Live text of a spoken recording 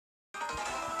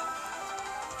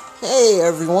Hey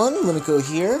everyone, Linico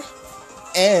here,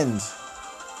 and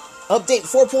update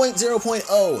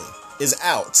 4.0.0 is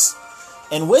out,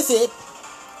 and with it,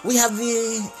 we have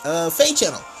the Fae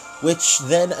channel, which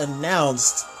then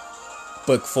announced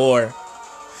Book 4,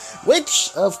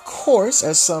 which, of course,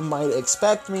 as some might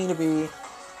expect me to be,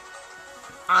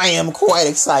 I am quite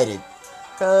excited,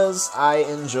 because I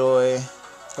can't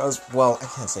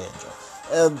say enjoy.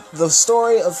 The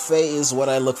story of Fae is what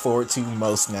I look forward to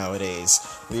most nowadays.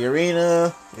 The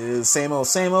arena is same old,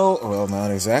 well,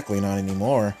 not exactly, not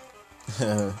anymore.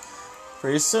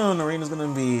 Pretty soon, the arena's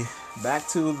gonna be back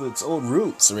to its old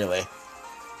roots, really.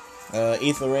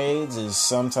 Ether raids is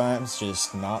sometimes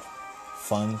just not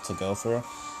fun to go through.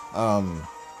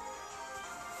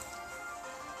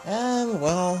 And,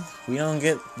 well, we don't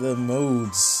get the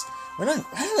modes. I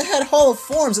haven't had Hall of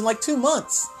Forms in like 2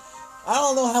 months. I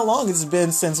don't know how long it's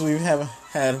been since we haven't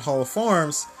had Hall of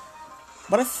Forms,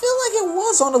 but I feel like it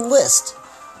was on the list.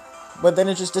 But then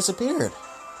it just disappeared.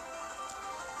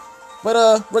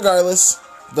 But regardless,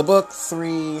 the book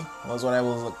 3 was what I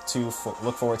will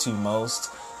look forward to most,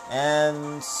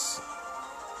 and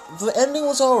the ending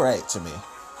was alright to me.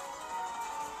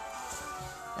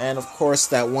 And of course,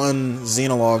 that one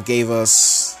Xenologue gave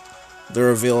us the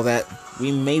reveal that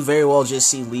we may very well just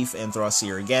see Leif and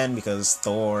Thrasir again, because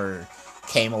Thor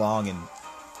came along and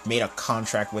made a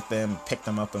contract with them, picked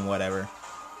them up and whatever.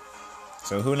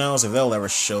 So who knows if they'll ever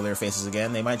show their faces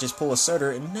again. They might just pull a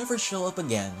Surtur and never show up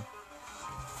again.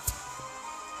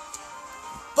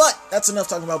 But that's enough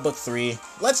talking about Book 3.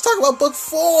 Let's talk about Book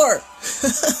 4!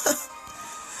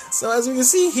 So as we can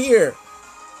see here,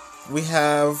 we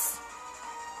have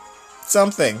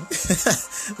something.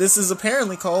 This is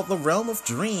apparently called the Realm of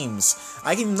Dreams.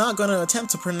 I'm not going to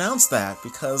attempt to pronounce that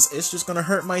because it's just going to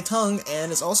hurt my tongue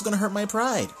and it's also going to hurt my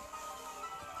pride.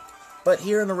 But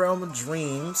here in the Realm of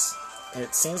Dreams,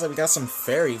 it seems like we got some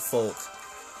fairy folk.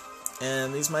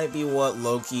 And these might be what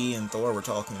Loki and Thor were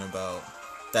talking about.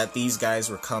 That these guys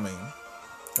were coming.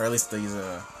 Or at least these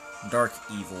dark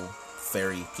evil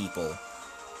fairy people.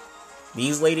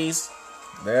 These ladies,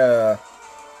 they're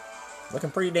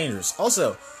looking pretty dangerous.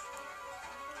 Also,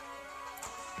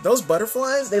 those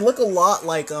butterflies, they look a lot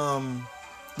like the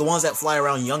ones that fly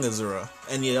around Young Azura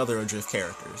and the other Adrift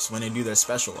characters when they do their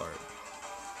special art.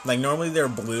 Like, normally they're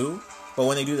blue, but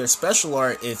when they do their special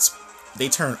art, they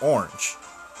turn orange.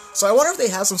 So I wonder if they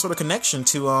have some sort of connection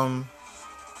to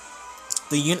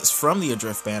the units from the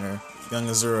Adrift banner, Young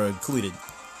Azura included.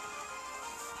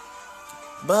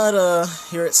 But,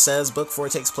 here it says, Book 4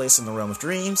 takes place in the Realm of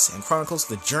Dreams, and chronicles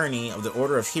the journey of the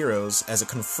Order of Heroes as it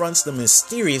confronts the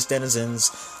mysterious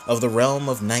denizens of the Realm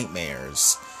of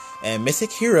Nightmares. And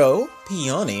mythic hero,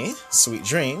 Peony, Sweet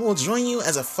Dream, will join you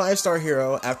as a 5-star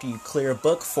hero after you clear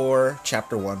Book 4,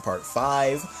 Chapter 1, Part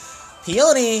 5.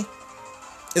 Peony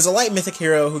is a light mythic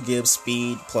hero who gives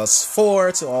speed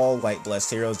 +4 to all light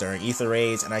blessed heroes during Ether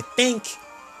raids, and I think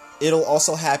it'll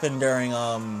also happen during,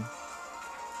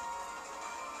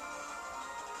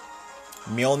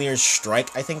 Mjolnir's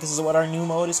Strike, I think this is what our new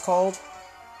mode is called.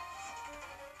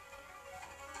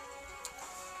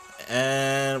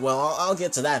 And, well, I'll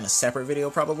get to that in a separate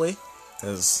video, probably.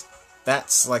 Because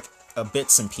that's, like, a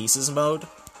bits and pieces mode.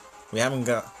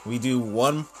 We do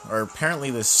one, or apparently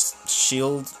this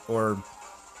shield, or,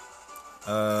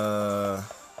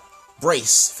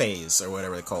 brace phase, or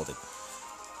whatever they called it.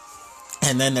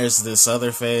 And then there's this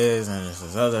other phase, and there's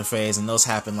this other phase, and those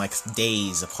happen, like,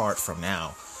 days apart from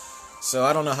now. So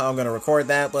I don't know how I'm going to record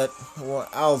that, but well,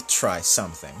 I'll try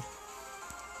something.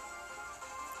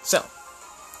 So,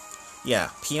 yeah,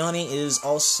 Peony is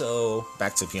also,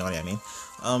 back to Peony I mean,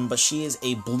 but she is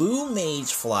a blue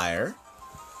mage flyer.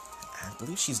 I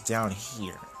believe she's down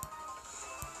here.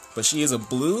 But she is a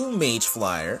blue mage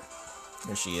flyer.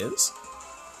 Here she is.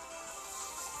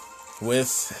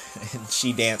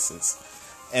 She dances.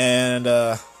 And,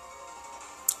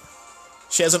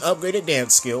 she has an upgraded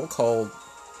dance skill called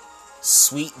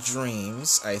Sweet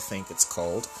Dreams, I think it's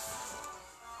called.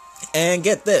 And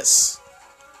get this.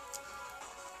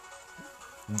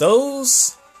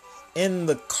 Those in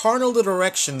the cardinal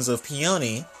directions of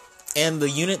Peony and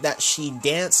the unit that she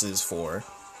dances for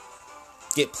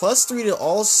get +3 to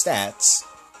all stats,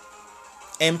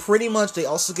 and pretty much they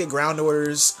also get ground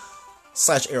orders /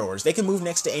 air orders. They can move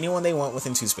next to anyone they want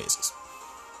within 2 spaces.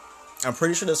 I'm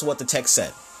pretty sure that's what the text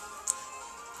said.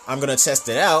 I'm gonna test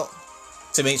it out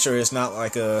to make sure it's not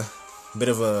like a bit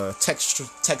of a text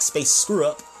space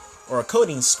screw-up, or a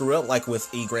coding screw-up like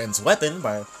with Egran's weapon.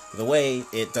 By the way,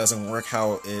 it doesn't work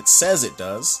how it says it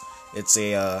does. It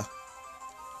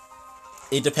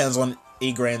depends on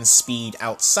Egran's speed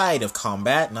outside of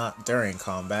combat, not during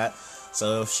combat.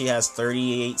 So if she has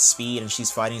 38 speed and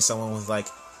she's fighting someone with like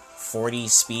 40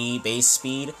 speed, base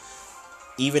speed,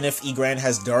 even if Egran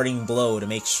has Darting Blow to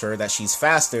make sure that she's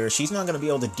faster, she's not going to be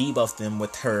able to debuff them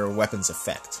with her weapon's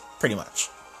effect, pretty much.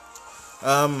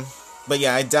 But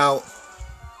yeah, I doubt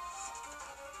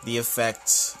the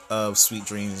effect of Sweet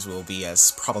Dreams will be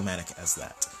as problematic as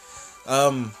that.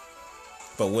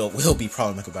 But will be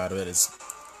problematic about it is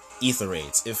Ether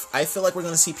Raids. If I feel like we're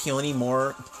going to see Peony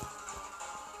more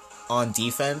on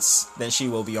defense than she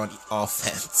will be on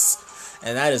offense.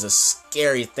 And that is a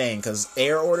scary thing, because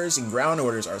air orders and ground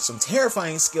orders are some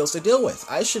terrifying skills to deal with.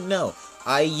 I should know.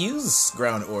 I use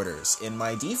ground orders in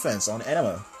my defense on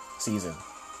Enema season.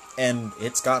 And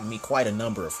it's gotten me quite a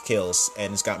number of kills,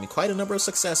 and it's gotten me quite a number of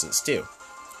successes, too.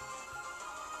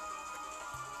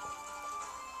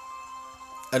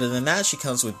 Other than that, she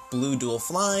comes with Blue Dual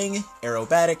Flying,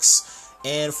 Aerobatics,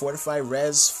 and Fortify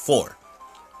Res 4.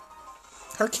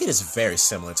 Her kit is very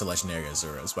similar to Legendary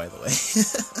Azura's, by the way.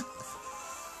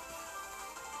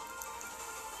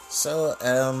 So,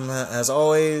 as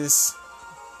always,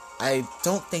 I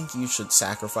don't think you should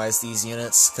sacrifice these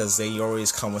units, because they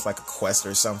always come with like a quest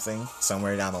or something,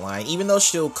 somewhere down the line. Even though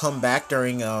she'll come back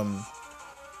during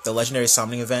the Legendary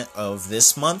Summoning event of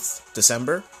this month,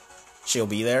 December, she'll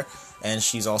be there. And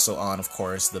she's also on, of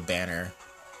course, the banner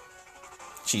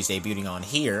she's debuting on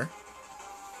here.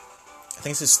 I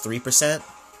think this is 3%.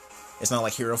 It's not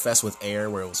like Hero Fest with Air,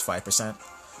 where it was 5%.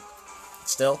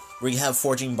 Still, we have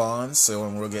Forging Bonds, so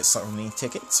we'll get summoning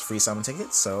tickets, free summon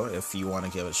tickets. So if you want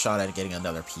to give a shot at getting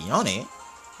another Peony,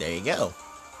 there you go.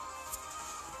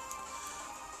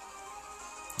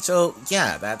 So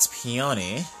yeah, that's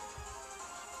Peony,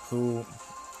 who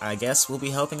I guess will be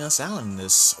helping us out in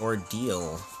this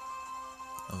ordeal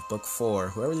of Book 4.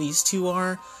 Whoever these two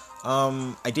are,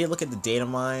 I did look at the data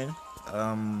mine.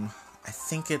 I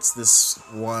think it's this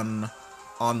one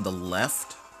on the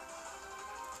left.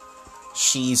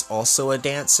 She's also a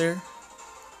dancer.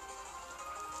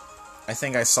 I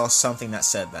think I saw something that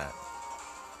said that.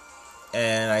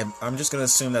 And I'm just gonna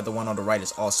assume that the one on the right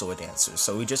is also a dancer.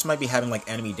 So we just might be having like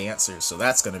enemy dancers. So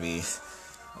that's gonna be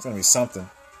something.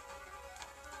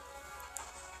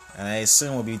 And I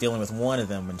assume we'll be dealing with one of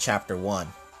them in Chapter 1.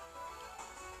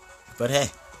 But hey,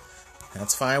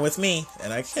 that's fine with me,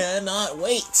 and I cannot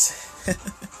wait!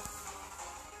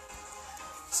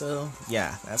 So,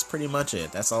 yeah, that's pretty much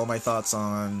it. That's all my thoughts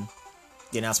on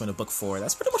the announcement of Book 4.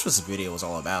 That's pretty much what this video was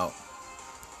all about.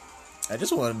 I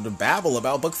just wanted to babble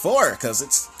about Book 4, because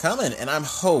it's coming, and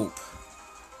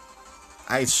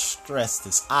I stress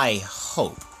this, I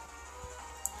hope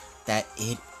that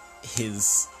it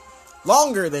is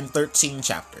longer than 13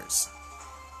 chapters.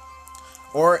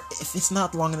 Or, if it's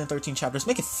not longer than 13 chapters,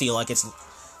 make it feel like it's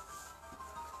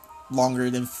longer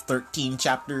than 13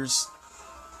 chapters.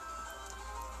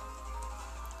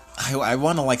 I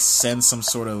want to, like, send some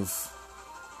sort of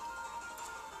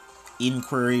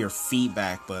inquiry or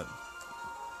feedback, but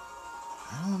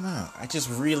I don't know. I just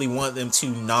really want them to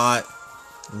not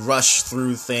rush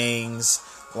through things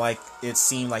like it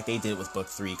seemed like they did with Book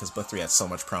 3, because Book 3 had so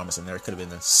much promise, and there could have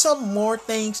been some more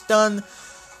things done,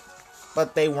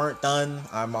 but they weren't done.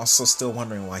 I'm also still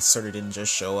wondering why Surtur didn't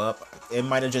just show up. It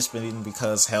might have just been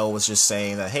because Hel was just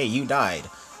saying that, hey, you died.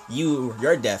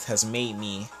 Your death has made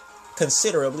me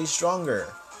considerably stronger.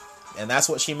 And that's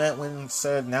what she meant when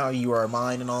said, now you are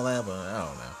mine and all that, but I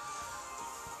don't know.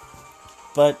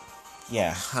 But,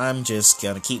 yeah, I'm just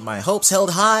gonna keep my hopes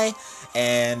held high,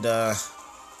 and I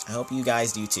hope you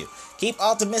guys do too. Keep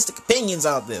optimistic opinions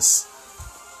on this.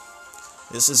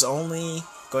 This is only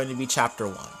going to be Chapter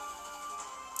 1.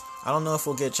 I don't know if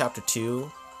we'll get Chapter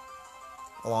 2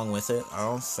 along with it. I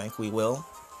don't think we will.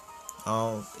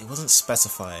 It wasn't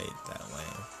specified that way.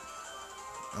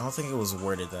 I don't think it was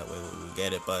worded that way we would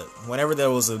get it, but whenever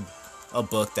there was a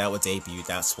book that would debut,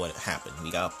 that's what happened. We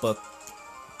got Book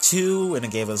 2, and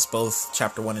it gave us both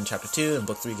Chapter 1 and Chapter 2, and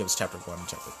Book 3 gave us Chapter 1 and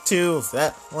Chapter 2 of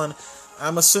that one.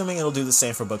 I'm assuming it'll do the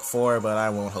same for Book 4, but I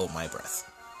won't hold my breath.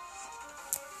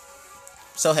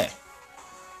 So hey,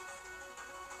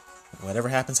 whatever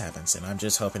happens, happens, and I'm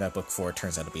just hoping that Book 4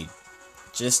 turns out to be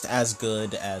just as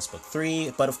good as Book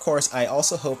 3, but of course, I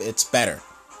also hope it's better.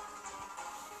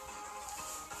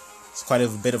 It's quite a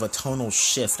bit of a tonal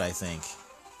shift, I think.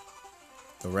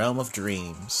 The Realm of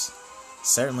Dreams.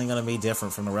 Certainly going to be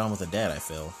different from the Realm of the Dead, I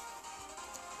feel.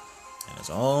 And there's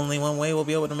only one way we'll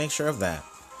be able to make sure of that.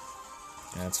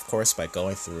 And that's, of course, by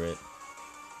going through it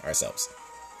ourselves.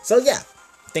 So, yeah.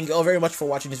 Thank you all very much for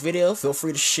watching this video. Feel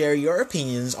free to share your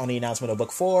opinions on the announcement of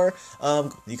Book 4.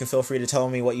 You can feel free to tell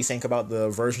me what you think about the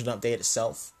version update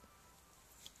itself.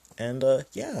 And,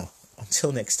 yeah.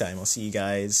 Until next time, I'll see you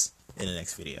guys in the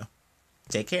next video.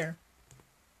 Take care.